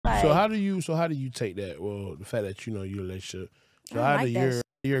Like, So how do you take that? Well, the fact that your relationship. So how do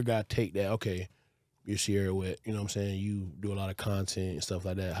your guy take that? Okay, you're Cierra with, you know what I'm saying? You do a lot of content and stuff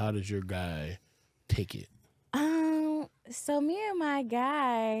like that. How does your guy take it? So me and my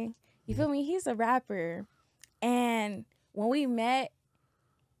guy, you feel me? He's a rapper. And when we met,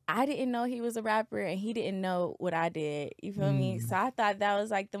 I didn't know he was a rapper and he didn't know what I did. You feel me? So I thought that was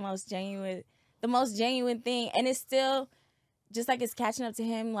like the most genuine thing. And it's still just like it's catching up to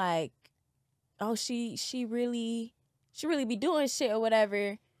him like, oh, she really be doing shit or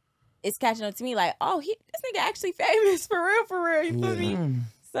whatever. It's catching up to me like, oh, this nigga actually famous for real. You feel me?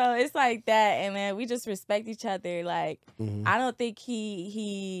 So it's like that, and then we just respect each other. Like, I don't think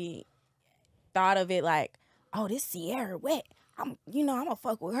he thought of it like, oh, this Cierra wet. I'm gonna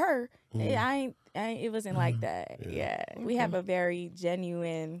fuck with her. I ain't. It wasn't like that. Yeah. We have a very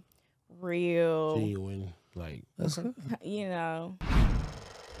genuine, real, like. You know.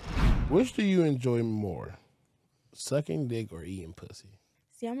 Which do you enjoy more, sucking dick or eating pussy?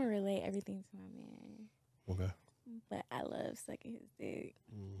 See, I'm gonna relate everything to my man. Okay. But I love sucking his dick.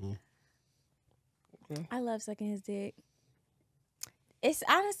 Okay. I love sucking his dick. It's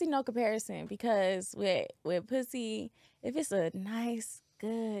honestly no comparison because with pussy, if it's a nice,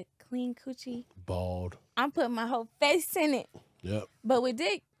 good, clean coochie, bald, I'm putting my whole face in it. Yep. But with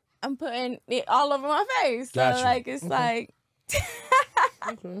dick, I'm putting it all over my face. Gotcha. So like it's like.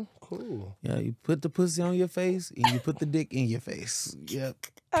 Okay, cool. Yeah, you put the pussy on your face and you put the dick in your face. Yep.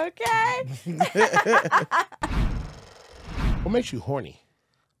 Okay. What makes you horny?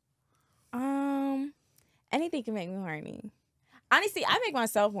 Anything can make me horny. Honestly, I make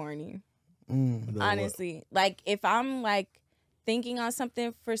myself horny. Honestly, like if I'm like thinking on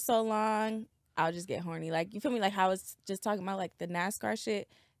something for so long, I'll just get horny. Like you feel me? Like how I was just talking about like the NASCAR shit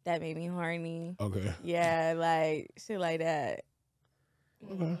that made me horny. Okay. Yeah, like shit like that.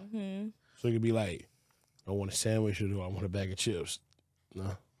 Okay. So it could be like, I want a sandwich or do I want a bag of chips?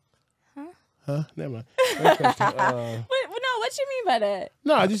 No. Huh? Never mind. What you mean by that?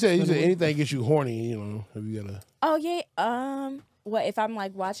 No, you said anything gets you horny, if you gotta. Oh yeah. What if I'm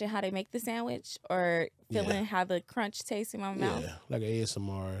like watching how they make the sandwich or feeling how the crunch tastes in my mouth? Yeah, like an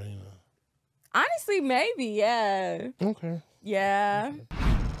ASMR, Honestly, maybe, yeah. Okay. Yeah.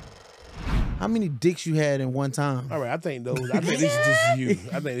 How many dicks you had in one time? All right, I think this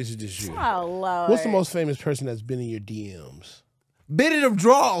is just you. Oh Lord. What's the most famous person that's been in your DMs? Bit of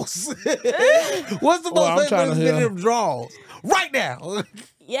draws. What's the most famous bit of draws? Right now.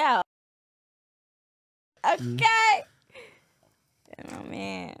 Yeah. Okay. Oh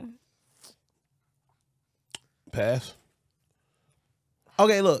man. Pass.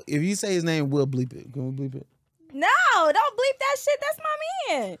 Okay, look. If you say his name, we'll bleep it. Can we bleep it? No, don't bleep that shit. That's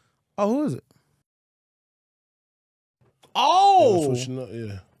my man. Oh, who is it? Oh.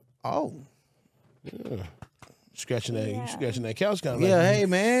 Yeah. Oh. Yeah. Scratching that couch kind of. Yeah, hey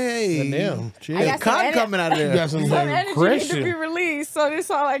man, hey. Damn, chill. Cotton coming out of there. You got some energy aggression. to be released, so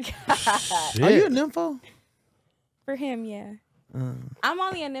this all I got. Are you a nympho? For him, yeah. I'm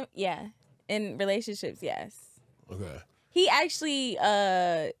only a nympho, yeah. In relationships, yes. Okay. He actually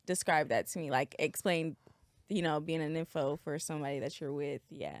described that to me, like explained, being a nympho for somebody that you're with,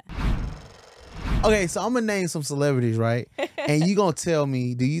 yeah. Okay, so I'm gonna name some celebrities, right? And you gonna tell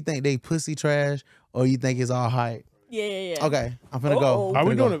me, do you think they pussy trash or you think it's all hype? Yeah. Okay, I'm finna go. Are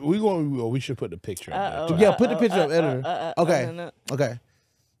we going? We should put the picture up there. Yeah, put the picture up, editor. Okay. Okay.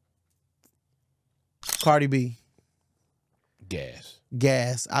 Cardi B. Gas.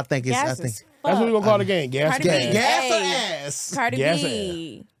 I think it's. Gas I think is that's what we're gonna call the game. Gas. Cardi B. Gas or ass. Cardi Gas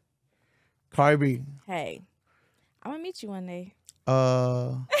B. Cardi B. Hey, I'm gonna meet you one day.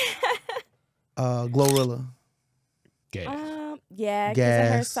 Glorilla. Gas. Yeah, because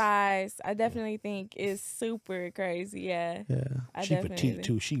of her size, I definitely think is super crazy. Yeah. She petite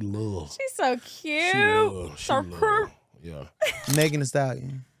too. She loves. She's so cute. So cute. Yeah. Megan Thee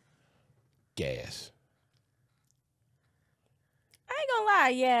Stallion. Gas. I ain't gonna lie,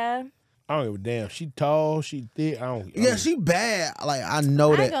 yeah. I don't give a damn. She tall. She thick. Yeah, she bad. Like I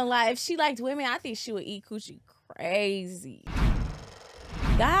know I that. ain't gonna lie. If she liked women, I think she would eat coochie crazy.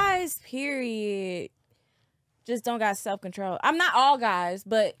 Guys, period, just don't got self-control. I'm not all guys,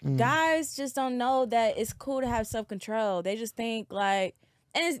 but guys just don't know that it's cool to have self-control. They just think like,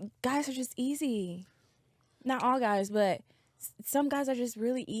 guys are just easy. Not all guys, but some guys are just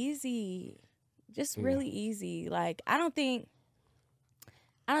really easy. Just really easy. Like, I don't think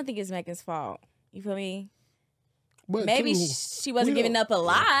it's Megan's fault. You feel me? But maybe she wasn't giving up a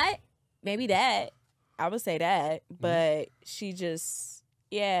lot. Maybe that. I would say that. But she just...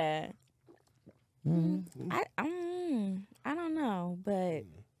 Yeah. I don't know, but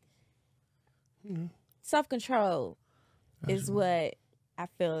Self-control is what I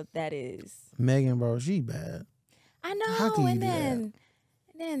feel that is. Megan, bro, she bad. I know. How can you do And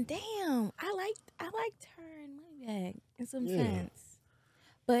then, damn, I liked her in Moneybag in some sense.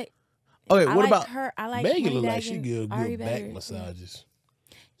 But okay, I what about her? I like Megan look Moneybag like she and give Ari good back better. massages.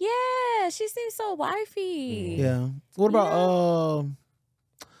 Yeah, she seems so wifey. Yeah. What about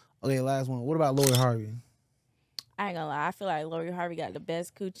okay, last one. What about Lori Harvey? I ain't gonna lie. I feel like Lori Harvey got the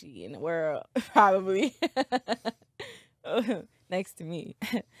best coochie in the world, probably. Next to me.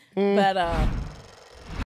 But